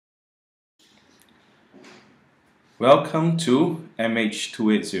Welcome to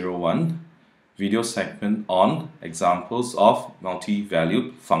MH2801 video segment on examples of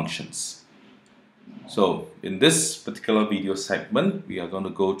multi-valued functions. So in this particular video segment, we are going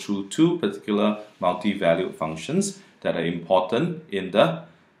to go through two particular multi-valued functions that are important that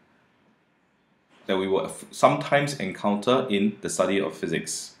we will sometimes encounter in the study of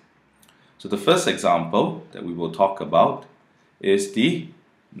physics. So the first example that we will talk about is the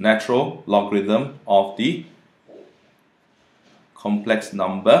natural logarithm of the complex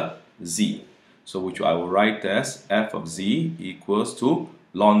number z. So which I will write as f of z equals to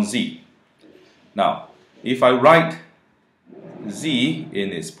ln z. Now, if I write z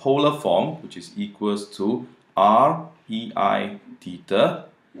in its polar form, which is equals to r ei theta,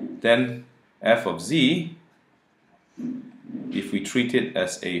 then f of z, if we treat it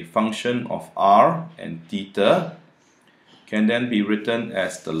as a function of r and theta, can then be written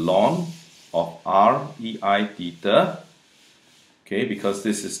as the ln of r ei theta. Okay, because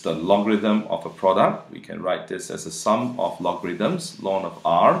this is the logarithm of a product, we can write this as a sum of logarithms, ln of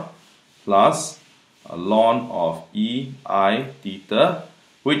r plus a ln of ei theta,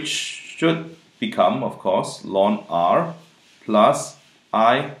 which should become, of course, ln r plus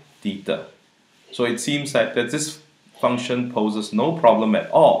I theta. So it seems that this function poses no problem at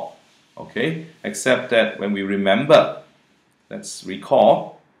all, okay, except that when we remember, let's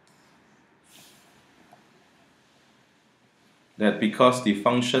recall that because the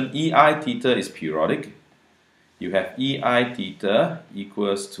function ei theta is periodic, you have ei theta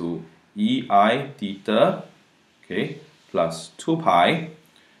equals to ei theta, okay, plus 2 pi.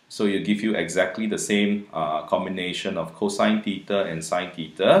 So it give you exactly the same combination of cosine theta and sine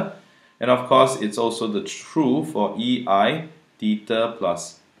theta. And of course, it's also true for ei theta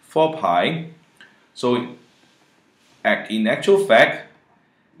plus 4 pi. So in actual fact,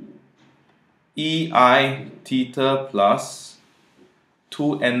 ei theta plus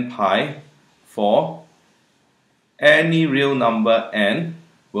 2n pi for any real number n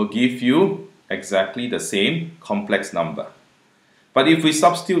will give you exactly the same complex number. But if we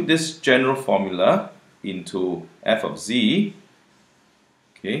substitute this general formula into f of z,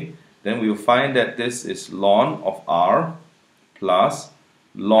 okay, then we will find that this is ln of r plus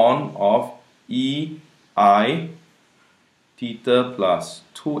ln of ei theta plus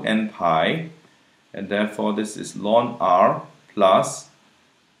 2n pi, and therefore this is ln r plus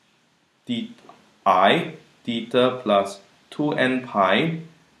I theta plus 2n pi,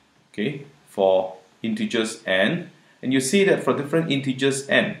 okay, for integers n. And you see that for different integers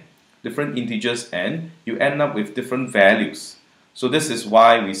n, you end up with different values. So this is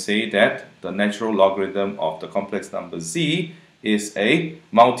why we say that the natural logarithm of the complex number z is a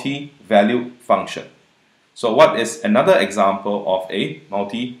multi-valued function. So what is another example of a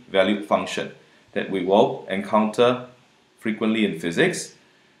multi-valued function that we will encounter frequently in physics?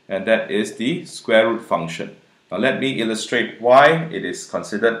 And that is the square root function. Now let me illustrate why it is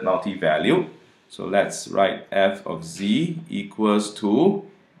considered multi-valued. So let's write f of z equals to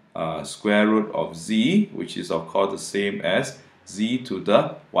square root of z, which is of course the same as z to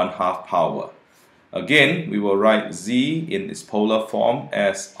the 1/2 power. Again, we will write z in its polar form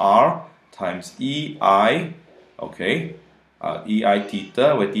as r times ei, okay, ei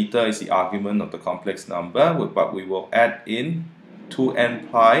theta, where theta is the argument of the complex number, but we will add in 2n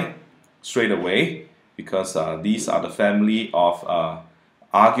pi straight away, because these are the family of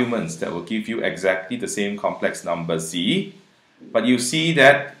arguments that will give you exactly the same complex number z. But you see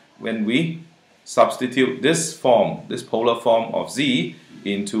that when we substitute this polar form of z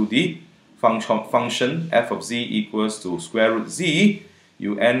into the function f of z equals to square root z,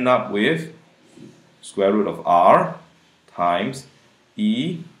 you end up with square root of r times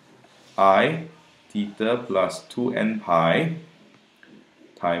ei theta plus 2n pi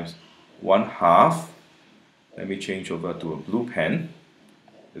times 1/2. Let me change over to a blue pen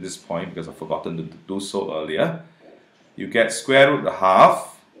at this point because I've forgotten to do so earlier. You get square root of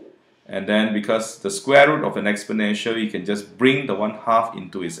 1/2, and then because the square root of an exponential, you can just bring the 1/2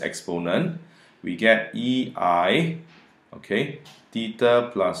 into its exponent. We get ei, okay,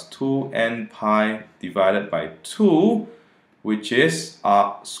 theta plus 2n pi divided by 2, which is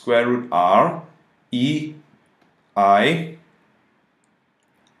square root r ei,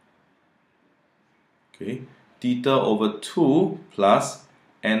 okay, theta over 2 plus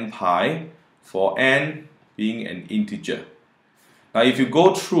n pi, for n being an integer. Now if you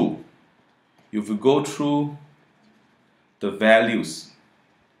go through the values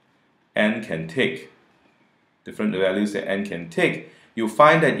n can take, different values that n can take, you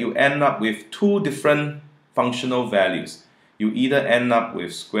find that you end up with two different functional values. You either end up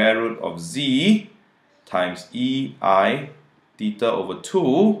with square root of z times ei theta over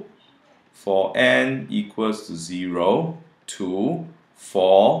 2 for n equals to 0, 2,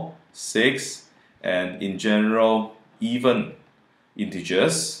 4, 6, and in general even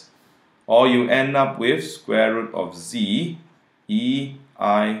integers, or you end up with square root of z ei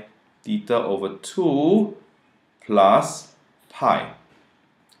theta over 2 plus pi.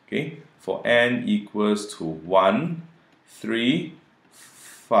 Okay, for n equals to 1, 3,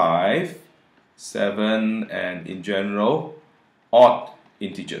 5, 7, and in general odd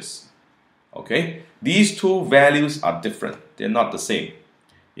integers. Okay, these two values are different, they're not the same.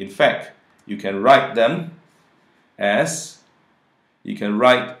 In fact, you can write them as, you can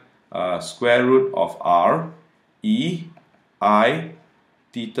write square root of r ei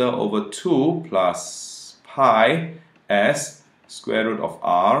theta over 2 plus pi as square root of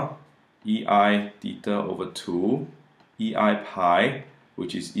r ei theta over 2 ei pi,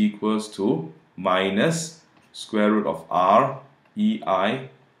 which is equals to minus square root of r ei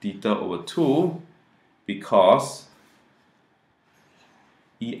theta over 2, because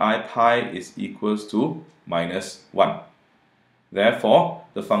ei pi is equals to minus 1. Therefore,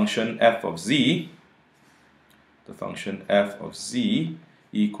 the function f of z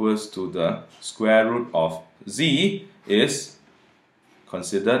equals to the square root of z is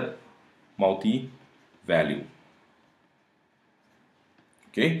considered multi-valued.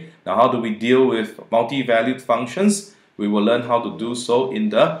 Okay, now how do we deal with multi-valued functions? We will learn how to do so in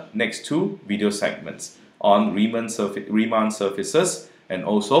the next two video segments on Riemann surfaces and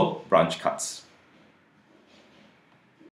also branch cuts.